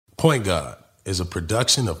Point Guard is a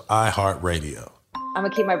production of iHeartRadio. I'm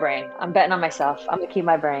going to keep my brain. I'm betting on myself. I'm going to keep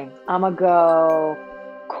my brain. I'm going to go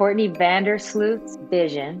Courtney Vandersloot's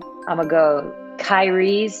vision. I'm going to go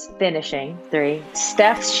Kyrie's finishing 3.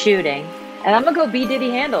 Steph's shooting. And I'm going to go B.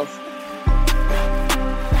 Diddy handles.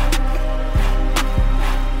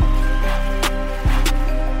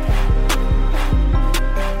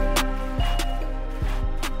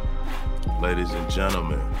 Ladies and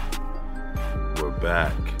gentlemen, we're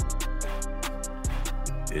back.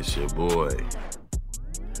 It's your boy,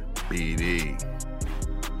 BD,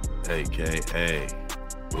 a.k.a.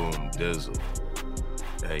 Boom Dizzle,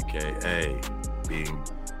 a.k.a. Being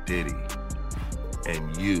Diddy,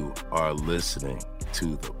 and you are listening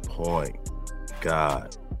to the Point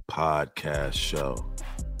Guard Podcast Show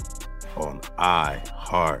on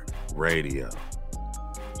iHeartRadio.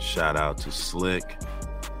 Shout out to Slick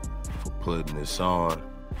for putting this on.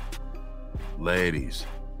 Ladies,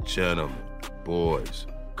 gentlemen, boys,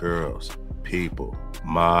 girls, people,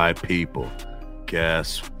 my people,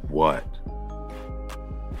 guess what?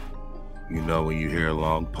 You know when you hear a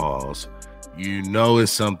long pause, you know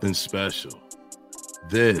it's something special.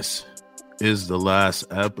 This is the last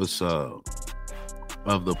episode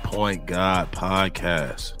of the Point Guard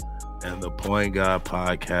Podcast. And the Point Guard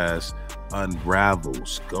Podcast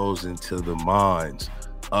unravels, goes into the minds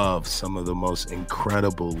of some of the most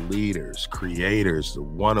incredible leaders, creators, the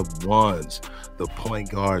one-of-ones, the point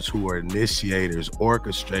guards who are initiators,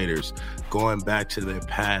 orchestrators, going back to their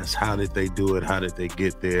past. How did they do it? How did they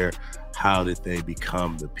get there? How did they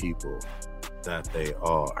become the people that they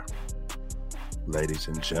are? Ladies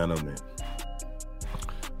and gentlemen,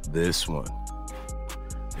 this one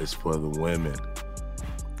is for the women.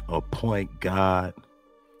 A point guard,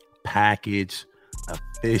 package,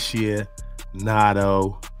 aficionado,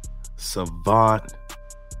 savant,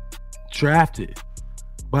 drafted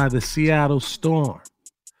by the Seattle Storm,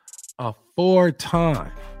 a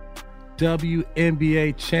 4-time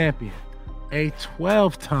WNBA champion, a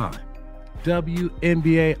 12-time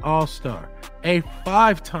WNBA All-Star, a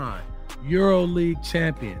 5-time EuroLeague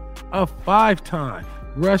champion, a 5-time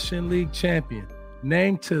Russian League champion,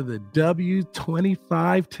 named to the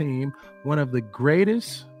W25 team, one of the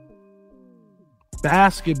greatest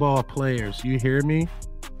basketball players, you hear me?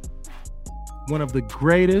 One of the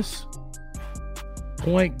greatest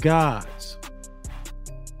point guards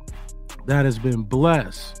that has been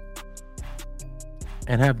blessed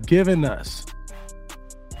and have given us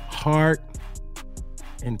heart,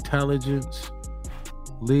 intelligence,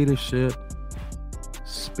 leadership,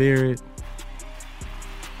 spirit,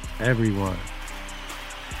 everyone.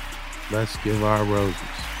 Let's give our roses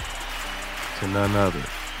to none other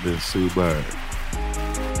than Sue Bird.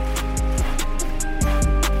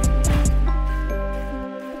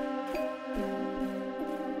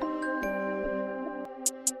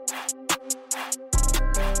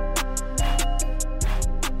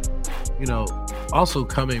 You know, also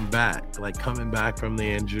coming back from the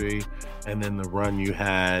injury, and then the run you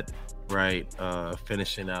had, right,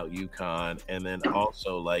 finishing out UConn, and then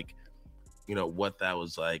also like, you know, what that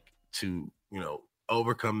was like to, you know,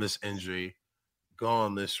 overcome this injury, go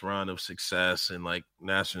on this run of success and like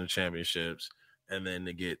national championships, and then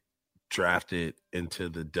to get drafted into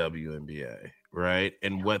the WNBA, right?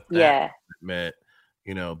 And what that meant,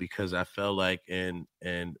 you know, because I felt like in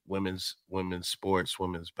women's sports,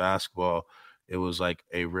 women's basketball, it was like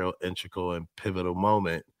a real integral and pivotal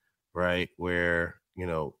moment, right? Where, you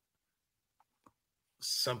know,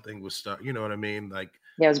 something was start, you know what I mean? Like,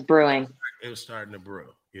 yeah, it was brewing. It was starting to brew.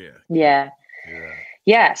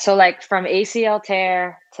 Yeah. So like from ACL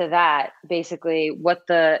tear to that, basically what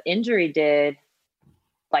the injury did,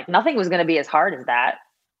 like nothing was going to be as hard as that,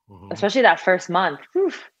 especially that first month.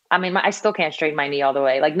 Whew. I mean, I still can't straighten my knee all the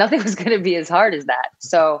way. Like nothing was going to be as hard as that.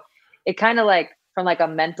 So it kind of like from like a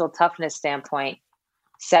mental toughness standpoint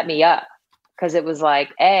set me up, because it was like,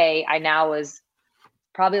 I now was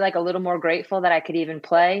probably like a little more grateful that I could even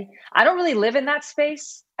play. I don't really live in that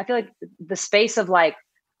space. I feel like the space of like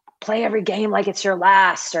play every game like it's your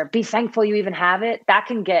last, or be thankful you even have it, that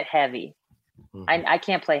can get heavy. I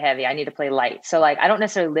can't play heavy. I need to play light. So like, I don't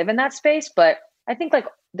necessarily live in that space, but I think like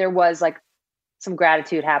there was like some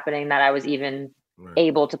gratitude happening that I was even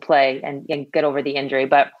able to play and get over the injury.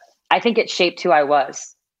 But I think it shaped who I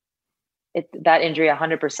was. That injury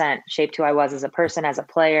 100% shaped who I was as a person, as a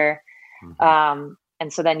player. And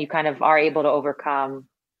so then you kind of are able to overcome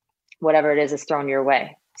whatever it is thrown your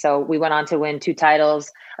way. So we went on to win 2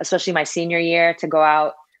 titles, especially my senior year, to go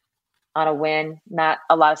out on a win. Not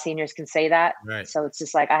a lot of seniors can say that. Right. So it's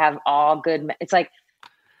just like, I have all good. It's like,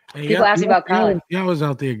 people ask me about college. Y'all was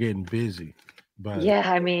out there getting busy. But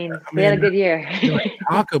Yeah, I mean, we had a good year. like,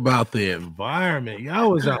 talk about the environment.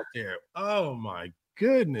 Y'all was out there. Oh my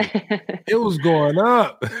goodness. It was going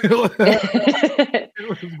up. It was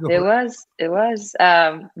going It was.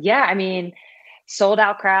 Yeah, I mean, sold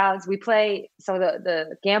out crowds. We play, so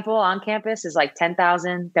the Gamble on campus is like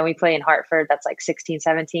 10,000. Then we play in Hartford, that's like 16,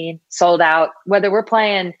 17. Sold out. Whether we're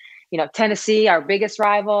playing, Tennessee, our biggest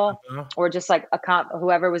rival, or just like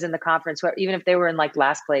whoever was in the conference, even if they were in like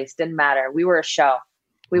last place, didn't matter. We were a show.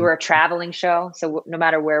 We were a traveling show. So no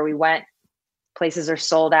matter where we went, places are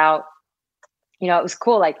sold out. It was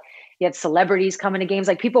cool. Like, you had celebrities coming to games.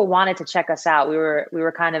 Like, people wanted to check us out. We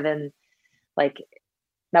were kind of in, like,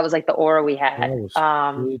 that was like the aura we had.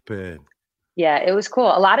 stupid. Yeah, it was cool.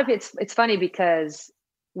 A lot of it's funny because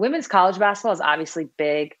women's college basketball is obviously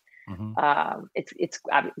big. It's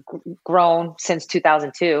grown since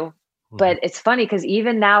 2002. But it's funny because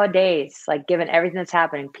even nowadays, like, given everything that's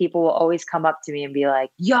happening, people will always come up to me and be like,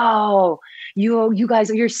 "Yo, you guys,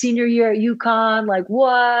 your senior year at UConn, like,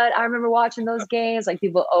 what? I remember watching those games." Like,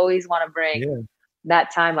 people always want to bring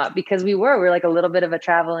that time up because we were like a little bit of a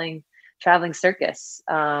traveling circus.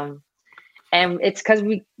 And it's because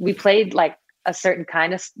we played like a certain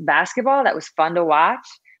kind of basketball that was fun to watch.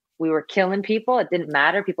 We were killing people. It didn't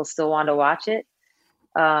matter. People still wanted to watch it.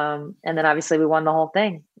 And then obviously we won the whole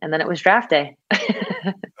thing, and then it was draft day.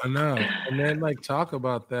 I know. And then, like, talk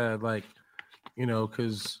about that, like,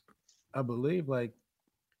 because I believe like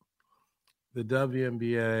the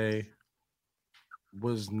WNBA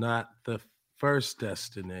was not the first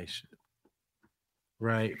destination,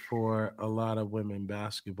 right, for a lot of women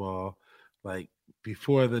basketball. Like,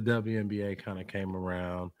 before the WNBA kind of came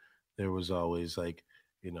around, there was always like,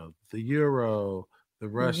 the Euro, the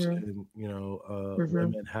Russian,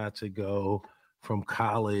 women had to go from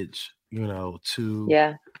college,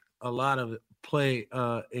 to a lot of play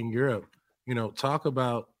in Europe. Talk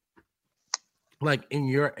about, like, in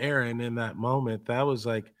your era and in that moment, that was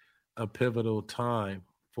like a pivotal time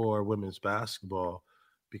for women's basketball,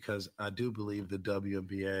 because I do believe the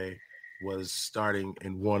WNBA was starting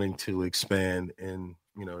and wanting to expand and,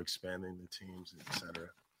 expanding the teams, etc.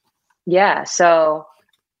 Yeah. So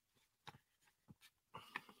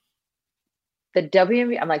the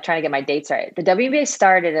WNBA, I'm like trying to get my dates right. The WNBA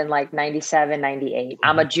started in like 97, 98.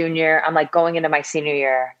 I'm a junior. I'm like going into my senior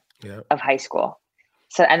year of high school.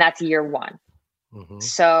 So, and that's year one.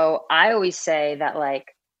 So I always say that,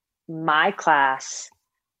 like, my class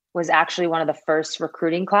was actually one of the first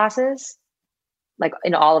recruiting classes, like,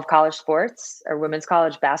 in all of college sports or women's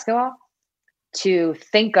college basketball, to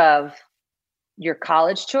think of your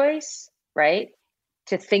college choice, right?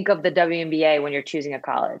 To think of the WNBA when you're choosing a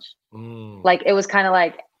college. Like, it was kind of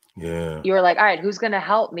like, you were like, all right, who's going to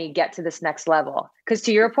help me get to this next level? Because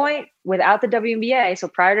to your point, without the WNBA, so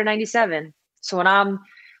prior to 97, so when I'm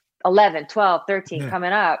 11, 12, 13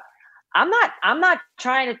 coming up, I'm not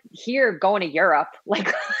trying to hear going to Europe.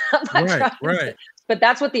 Like, I'm not trying but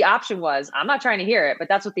that's what the option was. I'm not trying to hear it, but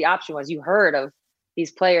that's what the option was. You heard of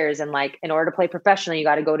these players, and like, in order to play professionally, you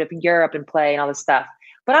got to go to Europe and play and all this stuff.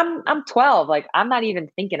 But I'm 12. Like, I'm not even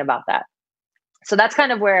thinking about that. So that's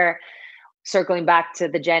kind of where, circling back to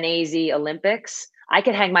the Gen AZ Olympics, I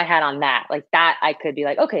could hang my hat on that. Like, that I could be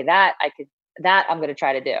like, okay, that I'm going to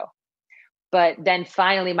try to do. But then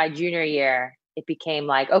finally, my junior year, it became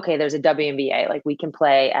like, okay, there's a WNBA. Like, we can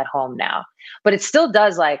play at home now. But it still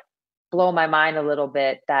does, like, blow my mind a little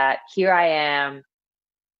bit that here I am,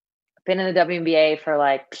 been in the WNBA for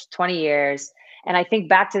like 20 years. And I think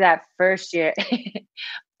back to that first year.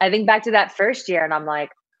 And I'm like,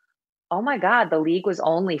 oh my God, the league was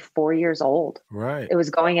only 4 years old. Right. It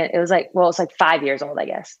was it's like 5 years old, I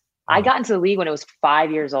guess. I got into the league when it was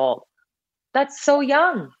 5 years old. That's so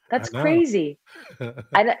young. That's crazy.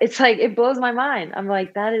 It's like, it blows my mind. I'm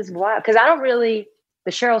like, that is wild. Because I don't really,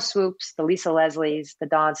 the Cheryl Swoops, the Lisa Leslies, the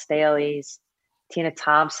Dawn Staleys, Tina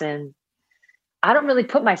Thompson, I don't really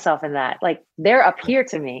put myself in that. Like, they're up here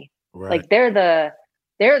to me. Like, they're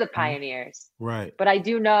the pioneers. Right. But I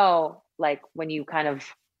do know, like, when you kind of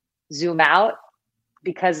zoom out,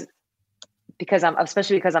 because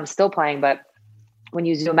I'm still playing, but when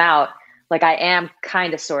you zoom out, like, I am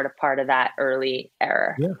kind of sort of part of that early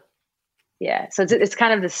era. Yeah. So it's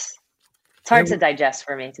kind of this, it's hard to digest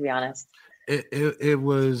for me, to be honest. It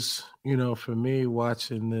was, for me,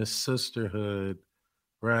 watching this sisterhood,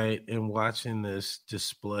 right, and watching this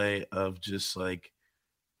display of just like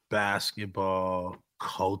basketball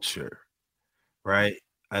culture, right?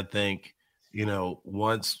 I think,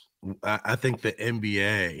 I think the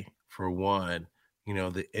NBA, for one,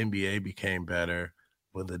 the NBA became better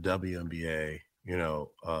when the WNBA,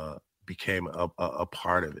 became a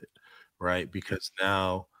part of it, right? Because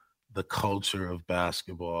now the culture of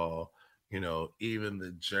basketball, even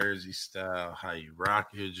the jersey style, how you rock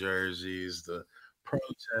your jerseys, the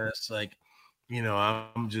protests, like,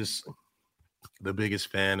 I'm just the biggest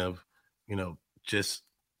fan of, just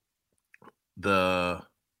the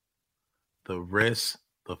risk,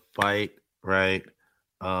 the fight, right?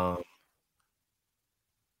 Um,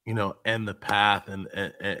 and the path and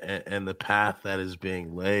the path that is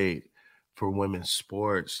being laid for women's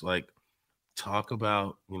sports. Like, talk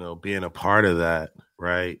about, being a part of that,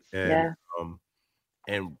 right? And Yeah.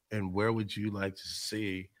 and where would you like to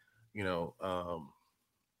see, the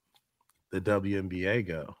WNBA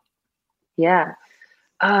go? Yeah.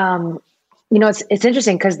 It's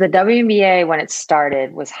interesting because the WNBA, when it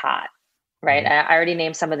started, was hot, right? Mhm. I already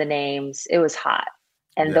named some of the names. It was hot.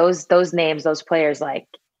 And Yeah. those names, those players, like,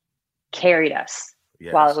 carried us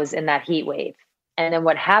while it Yes. was in that heat wave. And then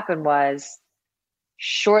what happened was,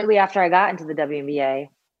 shortly after I got into the WNBA,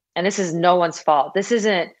 and this is no one's fault. This is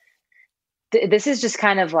just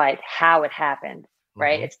kind of like how it happened,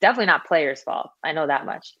 right? Mhm. It's definitely not players' fault. I know that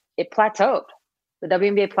much. It plateaued. The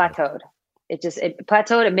WNBA plateaued. It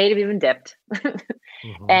plateaued. It may have even dipped.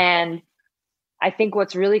 Mhm. And I think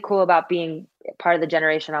what's really cool about being part of the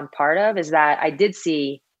generation I'm part of is that I did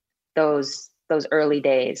see those early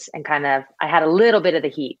days, and kind of, I had a little bit of the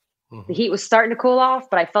heat. The Mhm. heat was starting to cool off,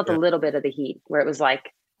 but I felt a Yeah. little bit of the heat where it was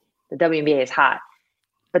like the WNBA is hot.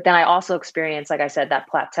 But then I also experienced, like I said, that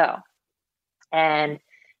plateau. And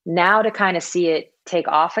now to kind of see it take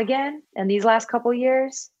off again in these last couple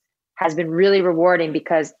years has been really rewarding,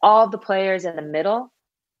 because all the players in the middle,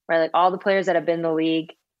 right, like all the players that have been in the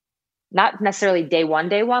league, not necessarily day one,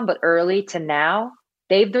 but early to now,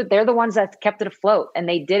 they're the ones that kept it afloat, and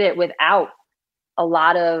they did it without a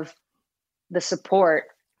lot of the support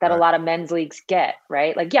that a Right. lot of men's leagues get,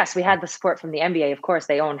 right? Like, yes, we had the support from the NBA, of course,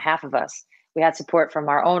 they own half of us. We had support from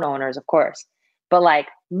our own owners, of course. But like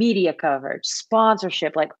media coverage,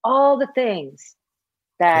 sponsorship, like all the things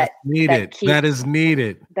That's that needed. keep That is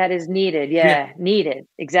needed. that is needed. Yeah. Yeah, needed.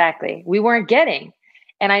 Exactly. We weren't getting.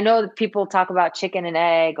 And I know that people talk about chicken and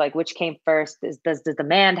egg, like which came first. Does the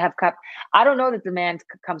demand have come? I don't know that demand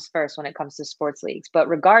comes first when it comes to sports leagues, but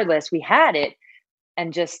regardless, we had it,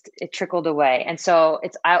 and just it trickled away. And so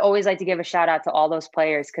I always like to give a shout out to all those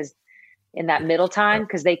players, because in that middle time,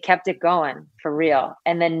 because they kept it going for real.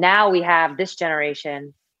 And then now we have this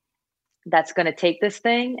generation that's going to take this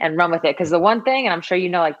thing and run with it. Because the one thing, and I'm sure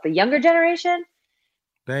like the younger generation,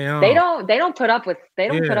 They they don't put up with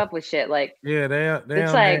Yeah. shit. Like, Yeah,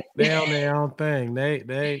 it's like they on their own thing.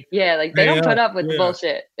 They yeah, like they stay don't put up. up with the Yeah.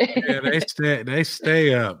 bullshit. Yeah, they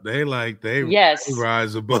stay up. They Yes.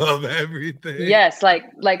 rise above everything. Yes, like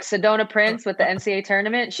Sedona Prince with the NCAA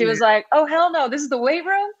tournament. She was like, "Oh hell no, this is the weight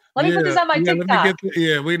room. Let me put this on my Let me TikTok."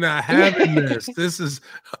 we're not having this. This is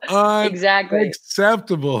Exactly.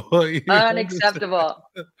 unacceptable. Unacceptable.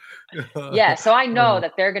 Yeah, so I know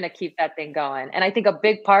that they're going to keep that thing going. And I think a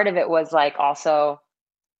big part of it was like also,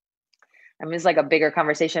 I mean, it's like a bigger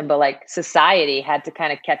conversation, but like society had to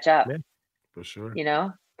kind of catch up, Yeah, for sure.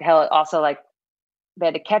 Also like they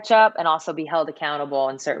had to catch up and also be held accountable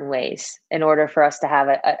in certain ways in order for us to have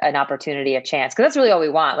an opportunity, a chance. Because that's really all we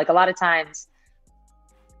want. Like a lot of times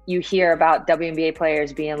you hear about WNBA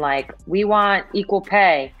players being like, we want equal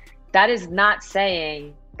pay. That is not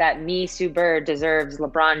saying that me, Sue Bird, deserves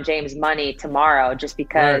LeBron James money tomorrow just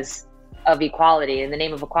because of equality, in the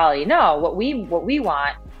name of equality. No, what we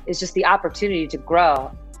want is just the opportunity to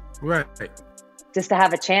grow. Right. Just to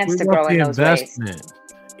have a chance to grow in those ways.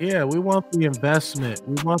 Yeah, we want the investment.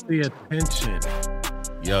 We want the attention.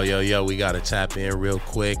 Yo, we got to tap in real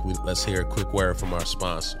quick. Let's hear a quick word from our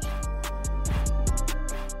sponsors.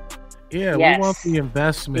 Yeah, yes. We want the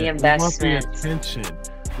investment. We want the attention.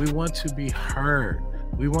 We want to be heard.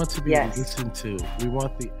 We want to be listened to. We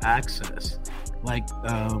want the access. Like,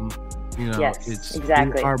 yes,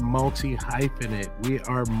 exactly. We are multi-hyphenate. We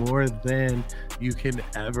are more than you can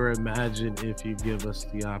ever imagine if you give us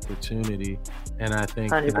the opportunity. And I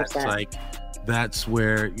think 100%. that's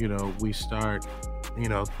where, we start,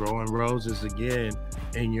 throwing roses again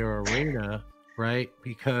in your arena, right?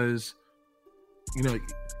 Because,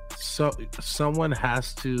 so someone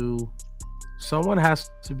has to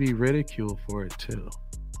be ridiculed for it too,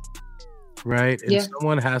 right? And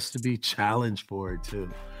someone has to be challenged for it too.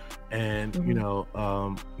 And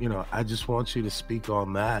I just want you to speak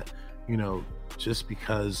on that, just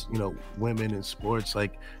because women in sports,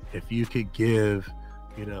 like if you could give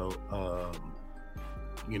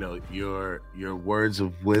your words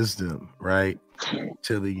of wisdom, right,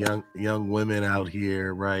 to the young women out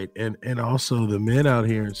here, right, and also the men out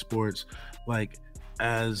here in sports, like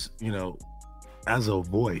as as a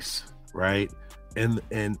voice, right? In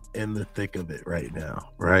the thick of it right now,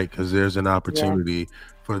 right? Because there's an opportunity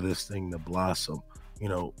for this thing to blossom.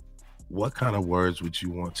 What kind of words would you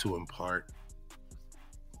want to impart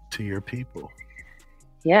to your people?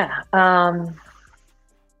 Yeah. I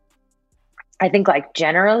think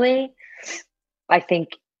generally, I think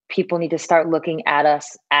people need to start looking at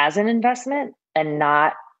us as an investment and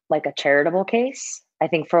not like a charitable case. I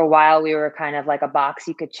think for a while we were kind of like a box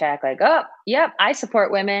you could check, like, oh, yep, I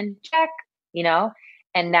support women, check,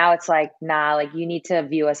 and now it's like, nah, like you need to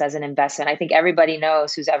view us as an investment. I think everybody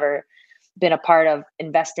knows who's ever been a part of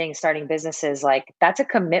investing, starting businesses, like that's a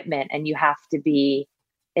commitment and you have to be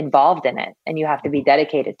involved in it and you have to be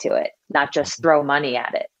dedicated to it, not just throw money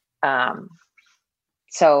at it.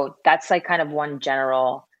 So that's like kind of one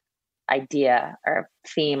general idea or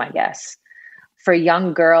theme, I guess. For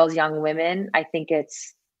young girls, young women, I think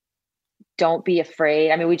it's don't be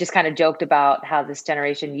afraid. I mean, we just kind of joked about how this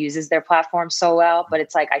generation uses their platform so well, but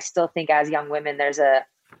it's like, I still think as young women, there's a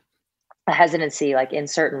hesitancy like in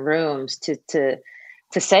certain rooms to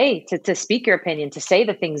speak your opinion, to say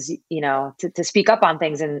the things, to speak up on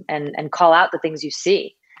things and call out the things you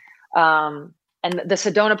see. And the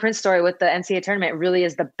Sedona Prince story with the NCAA tournament really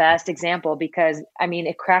is the best example because, I mean,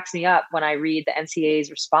 it cracks me up when I read the NCAA's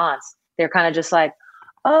response. They're kind of just like,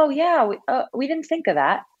 oh, yeah, we didn't think of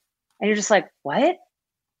that. And you're just like, what?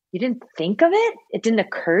 You didn't think of it? It didn't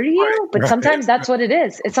occur to you? But sometimes that's what it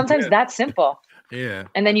is. It's sometimes that simple. Yeah.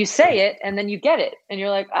 And then you say it and then you get it. And you're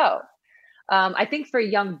like, oh. I think for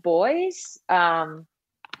young boys, that's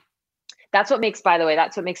what makes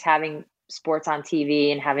having sports on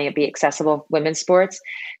TV and having it be accessible, women's sports.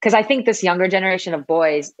 Because I think this younger generation of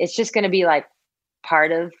boys, it's just going to be like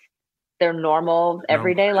part of their normal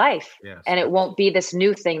everyday life. Yes. And it won't be this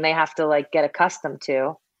new thing they have to like get accustomed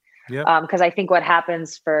to. Yep. Because I think what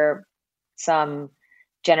happens for some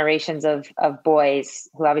generations of boys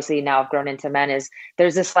who obviously now have grown into men is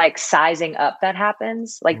there's this like sizing up that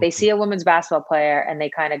happens. Like they see a women's basketball player and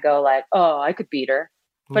they kind of go like, oh, I could beat her.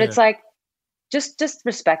 But it's like, just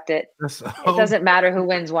respect it. It doesn't matter who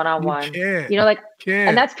wins one-on-one.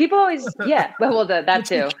 And that's people always, that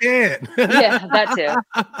too. Yeah, that too.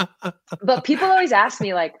 But people always ask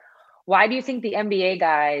me like, why do you think the NBA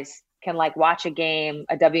guys can like watch a game,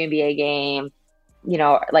 a WNBA game,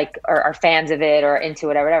 like are fans of it or into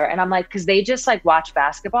it or whatever? And I'm like, because they just like watch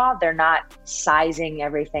basketball. They're not sizing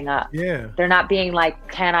everything up. Yeah. They're not being like,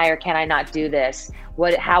 can I or can I not do this?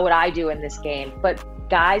 How would I do in this game? But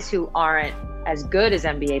guys who aren't as good as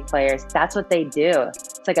NBA players, that's what they do.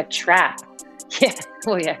 It's like a trap. Yeah.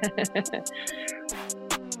 Oh yeah.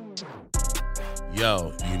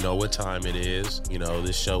 Yo, you know what time it is.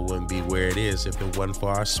 This show wouldn't be where it is if it wasn't for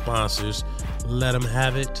our sponsors. Let them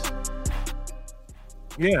have it.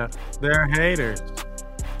 Yeah, they're haters.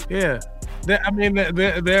 Yeah.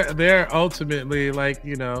 They're ultimately like,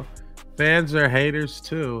 fans are haters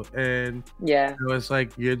too. And it's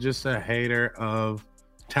like you're just a hater of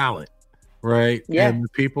talent, right? Yeah. And the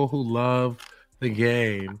people who love the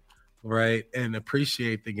game, right, and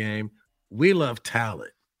appreciate the game, we love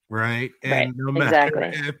talent, right? And no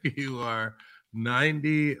matter if you are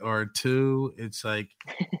 90 or 2, it's like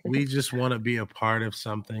we just want to be a part of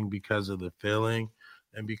something because of the feeling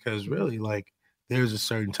and because really like there's a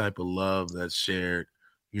certain type of love that's shared,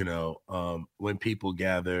 when people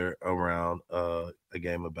gather around a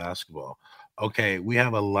game of basketball. Okay, we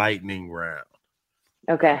have a lightning round.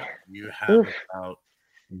 Okay. You have about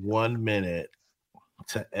 1 minute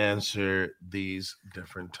to answer these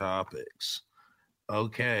different topics.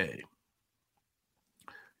 Okay.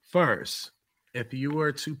 First, if you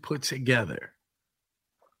were to put together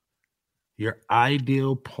your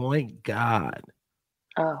ideal point guard,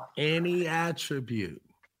 any attribute,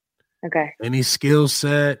 any skill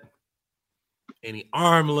set, any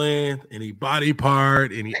arm length, any body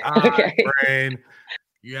part, any eye, brain,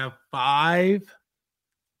 you have 5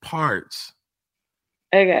 parts.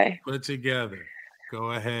 Okay. Put together.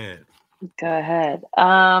 Go ahead.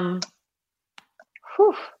 I'm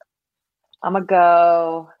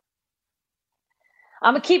gonna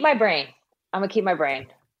keep my brain. I'm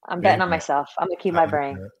betting on myself. I'm gonna keep my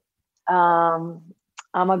brain. I'm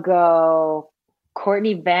gonna go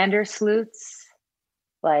Courtney Vandersloot's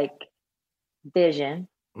like vision.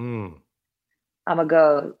 I'm gonna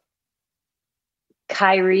go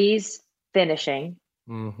Kyrie's finishing.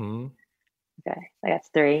 Okay, I got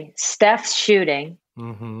 3. Steph's shooting.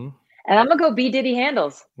 And I'm gonna go B Diddy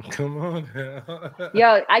handles. Come on,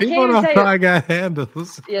 yo! I can't even tell you. I got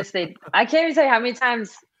handles. Yes, I can't even tell you how many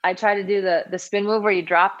times I tried to do the spin move where you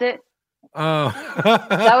dropped it, Oh,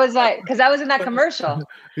 That was like, because I was in that commercial.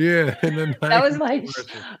 yeah, in the That was 90s like,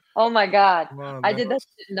 commercial. oh my God. Come on, I that did that was,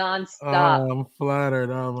 shit nonstop. I'm flattered.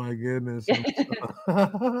 Oh my goodness.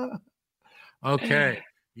 Okay.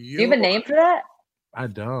 Do you have a name for that? I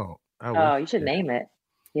don't. I wish Oh, you I should did. name it.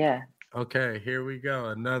 Yeah. Okay, here we go.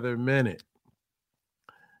 Another minute.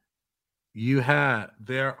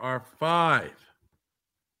 There are 5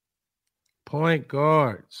 point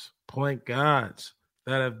guards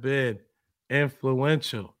that have been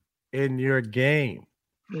influential in your game.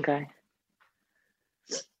 Okay.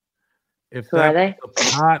 If Who are that they? was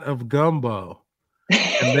a pot of gumbo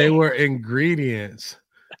and they were ingredients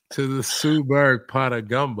to the Sue Berg pot of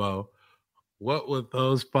gumbo, what would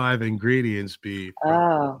those 5 ingredients be from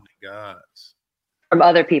Oh, the gods? from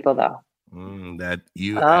other people though. That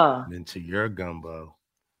you Oh, added into your gumbo.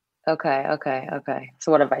 okay.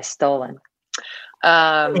 So what have I stolen?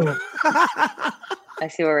 I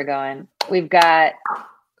see where we're going. We've got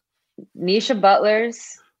Nisha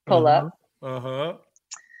Butler's pull up.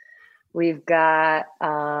 We've got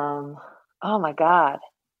oh my God.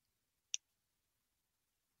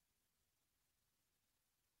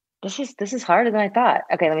 This is harder than I thought.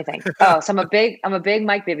 Okay, let me think. Oh, so I'm a big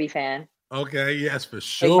Mike Bibby fan. Okay, yes, for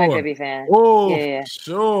Big Mike sure. Bibby fan. Oh, Yeah. for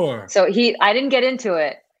sure. So I didn't get into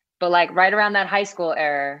it, but like right around that high school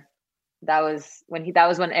era, that was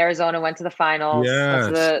when Arizona went to the finals,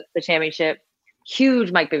 went to Yes. the championship.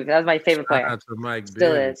 Huge Mike Bibby. That was my favorite Shout player. out to Mike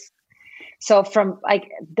Still Bibby. is. So from like,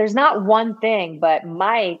 there's not one thing, but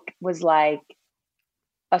Mike was like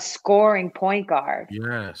a scoring point guard.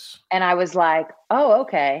 Yes. And I was like, oh,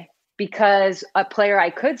 okay. Because a player I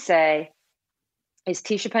could say is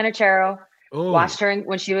Tisha Panachero. Oh, Watched her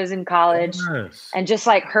when she was in college. yes. And just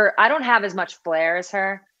like her, I don't have as much flair as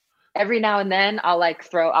her. Every now and then I'll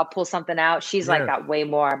pull something out. She's like got way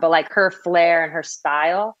more, but like her flair and her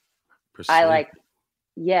style, I like,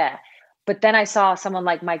 yeah. But then I saw someone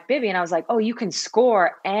like Mike Bibby and I was like, oh, you can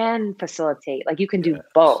score and facilitate. Like you can do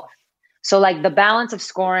both. So like the balance of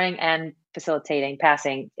scoring and facilitating,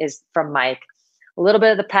 passing is from Mike. A little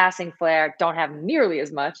bit of the passing flair, don't have nearly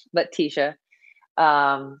as much, but Tisha.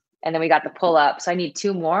 And then we got the pull up. So I need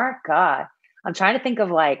 2 more. God, I'm trying to think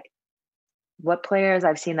of like what players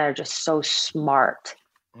I've seen that are just so smart.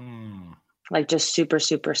 Like just super,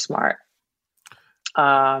 super smart.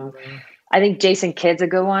 I think Jason Kidd's a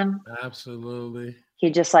good one. Absolutely.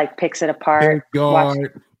 He just like picks it apart. Big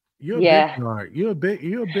guard. You're a big guard. You're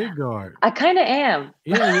a big guard. I kind of am.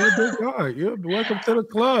 Yeah, you're a big guard. You're welcome to the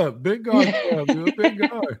club. Big guard club. You're a big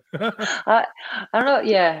guard. I don't know.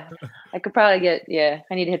 Yeah. I could probably I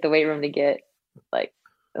need to hit the weight room to get like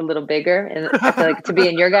a little bigger. And I feel like to be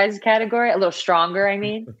in your guys' category, a little stronger, I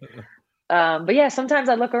mean. But yeah, sometimes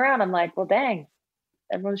I look around, I'm like, well, dang,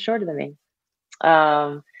 everyone's shorter than me.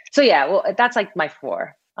 So yeah, well, that's like my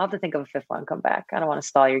 4. I'll have to think of a 5th one and come back. I don't want to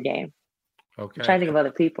stall your game. Okay. I'm trying to think of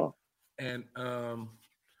other people. And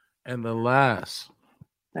the last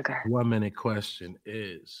 1 minute question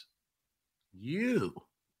is, you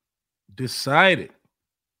decided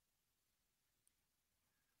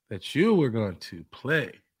that you were going to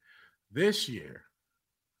play this year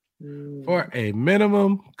for a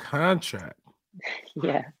minimum contract.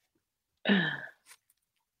 Yeah.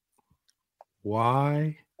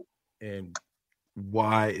 Why and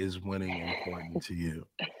why is winning important to you?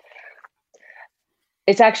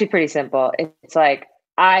 It's actually pretty simple. It's like,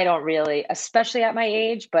 I don't really, especially at my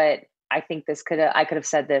age, but I think I could have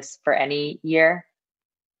said this for any year.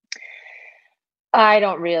 I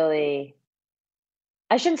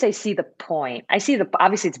shouldn't say see the point.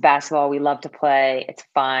 Obviously it's basketball. We love to play. It's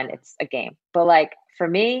fun. It's a game. But like for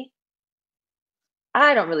me,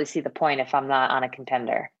 I don't really see the point if I'm not on a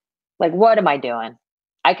contender. Like, what am I doing?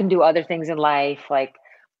 I can do other things in life. Like,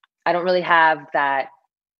 I don't really have that,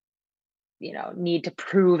 need to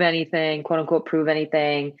prove anything, quote unquote, prove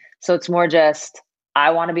anything. So it's more just, I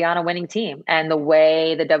want to be on a winning team. And the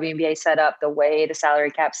way the WNBA set up, the way the salary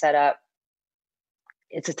cap set up,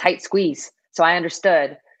 it's a tight squeeze. So I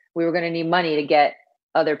understood we were going to need money to get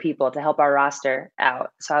other people to help our roster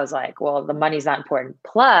out. So I was like, well, the money's not important.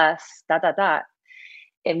 Plus,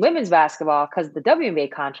 in women's basketball, because the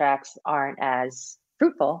WNBA contracts aren't as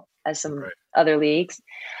fruitful as some other leagues,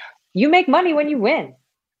 you make money when you win.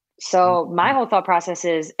 So my whole thought process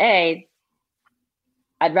is, A,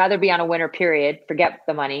 I'd rather be on a winner, period. Forget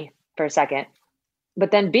the money for a second.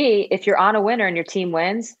 But then B, if you're on a winner and your team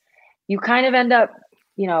wins, you kind of end up,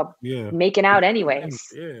 making out anyways.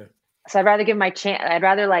 Yeah. So I'd rather I'd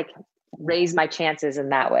rather like raise my chances in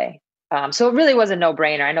that way. So it really was a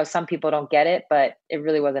no-brainer. I know some people don't get it, but it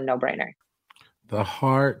really was a no-brainer. The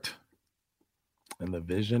heart and the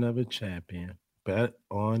vision of a champion. Bet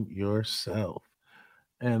on yourself.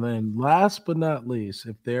 And then last but not least,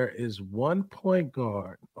 if there is one point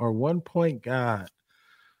guard or one point guy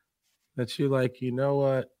that you like, you know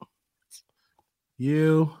what?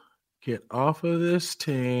 You get off of this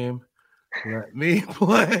team. Let me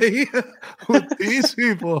play with these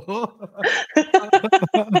people.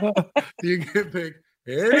 You can pick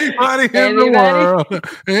anybody in the world.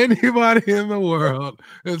 Anybody in the world.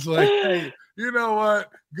 It's like, hey, you know what?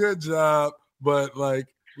 Good job. But like,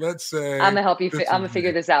 let's say I'm gonna help you. I'm gonna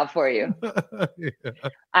figure this out for you. Yeah.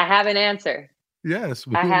 I have an answer. Yes,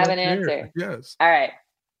 I have an answer. Yes. All right.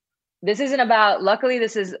 This isn't about. Luckily,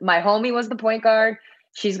 this is my homie was the point guard.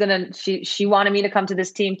 She wanted me to come to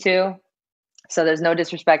this team too. So there's no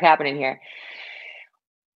disrespect happening here.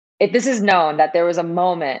 If this is known that there was a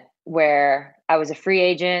moment where I was a free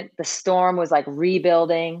agent, the Storm was like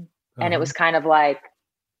rebuilding, and it was kind of like,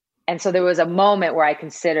 and so there was a moment where I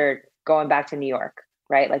considered going back to New York,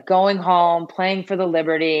 right? Like going home, playing for the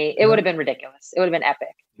Liberty. It would have been ridiculous. It would have been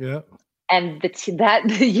epic. Yeah. And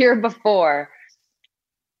the year before,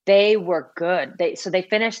 they were good. They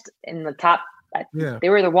finished in the top. Yeah. They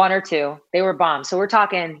were the 1 or 2. They were bombs. So we're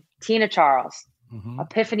talking Tina Charles,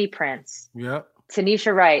 Epiphany Prince,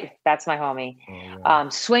 Tanisha Wright. That's my homie. Oh, yeah.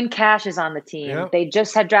 Swin Cash is on the team. Yep. They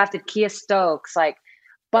just had drafted Kia Stokes, like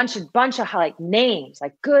bunch of like names,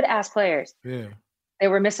 like good ass players. Yeah. They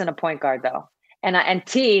were missing a point guard though. And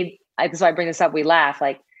T, that's why I bring this up. We laugh.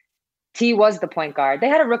 Like T was the point guard. They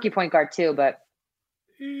had a rookie point guard too, but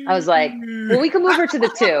I was like, well, we could move her to the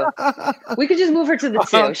 2. We could just move her to the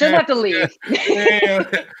 2. Okay. She doesn't have to leave.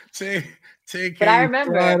 Take but I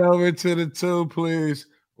remember right over to the 2, please,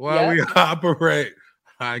 while we operate.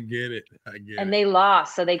 I get it. And they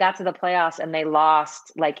lost. So they got to the playoffs and they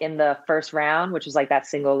lost like in the first round, which was like that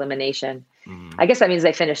single elimination. I guess that means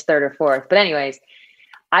they finished 3rd or 4th. But anyways,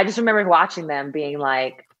 I just remember watching them being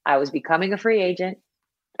like, I was becoming a free agent.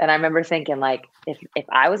 And I remember thinking like, if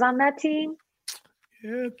I was on that team,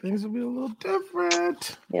 yeah, things would be a little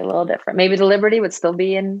different. Maybe the Liberty would still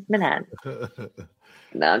be in Manhattan.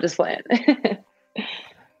 No, I'm just playing.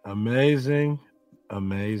 Amazing.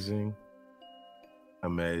 The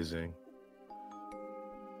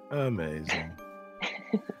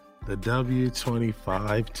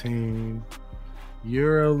W25 team,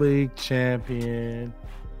 EuroLeague champion,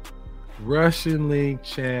 Russian League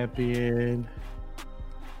champion,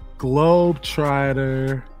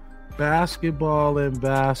 Globetrotter, basketball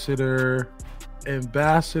ambassador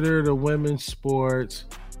to women's sports,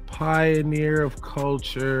 pioneer of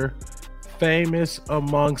culture, famous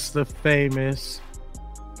amongst the famous,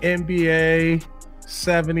 NBA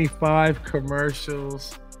 75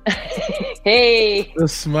 commercials. Hey, the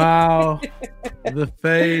smile, the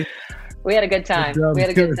face. We had a good time.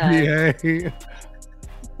 The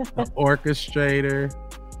orchestrator,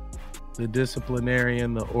 the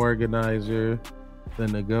disciplinarian, the organizer, the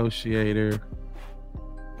negotiator,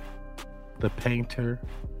 the painter,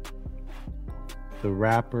 the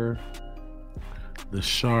rapper, the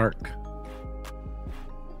shark,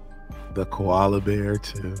 the koala bear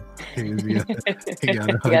too. You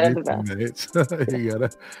gotta have your teammates.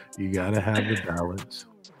 You gotta have the balance,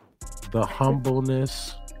 the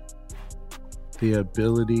humbleness, the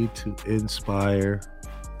ability to inspire,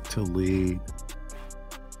 to lead,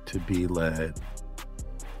 to be led,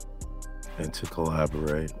 and to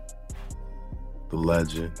collaborate. The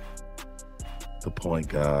legend, the point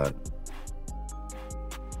guard,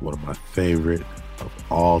 one of my favorite of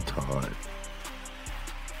all time,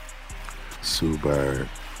 Sue Bird.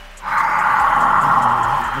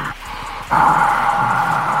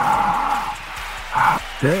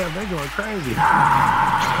 Damn, they're going crazy.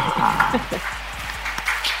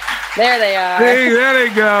 There they are. See, there they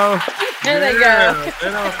go. There they go.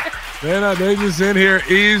 They just in here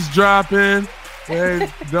eavesdropping. They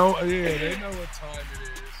know what time it is.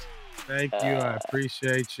 Thank you. I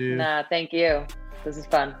appreciate you. Nah, thank you. This is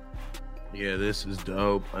fun. Yeah, this is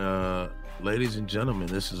dope. Ladies and gentlemen,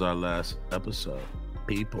 this is our last episode.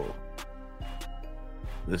 People,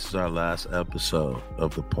 this is our last episode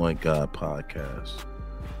of the Point God Podcast.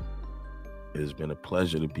 It has been a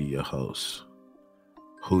pleasure to be your host.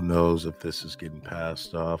 Who knows if this is getting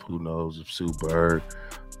passed off? Who knows if Sue Bird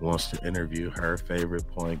wants to interview her favorite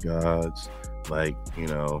point guards? Like,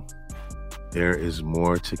 there is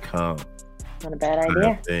more to come. Not a bad idea.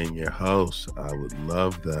 I've been your host. I would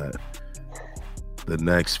love that. The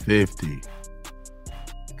next 50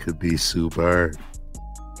 could be Sue Bird.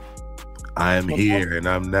 I am here and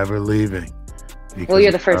I'm never leaving. Well,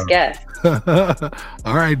 you're the first guest.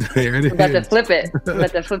 All right, there it is. We're about to flip it. We're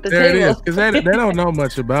about to flip the there table. It is, because they don't know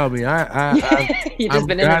much about me. I've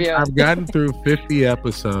gotten through 50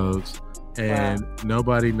 episodes, and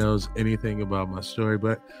nobody knows anything about my story.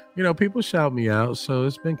 But, people shout me out, so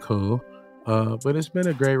it's been cool. But it's been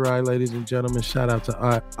a great ride, ladies and gentlemen. Shout out to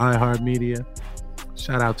iHeartMedia.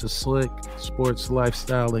 Shout out to Slick, Sports,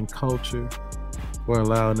 Lifestyle, and Culture for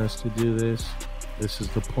allowing us to do this. This is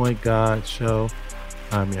the Point Guard Show.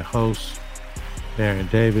 I'm your host, Baron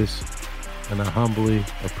Davis, and I humbly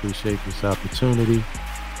appreciate this opportunity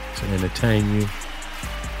to entertain you.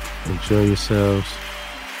 Enjoy yourselves.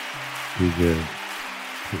 Be good.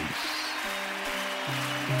 Peace.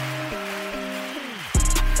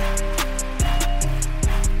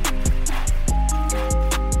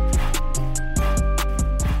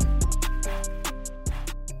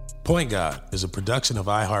 Point Guard is a production of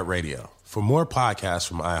iHeartRadio. For more podcasts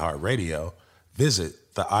from iHeartRadio,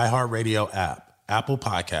 visit the iHeartRadio app, Apple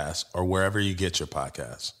Podcasts, or wherever you get your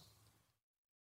podcasts.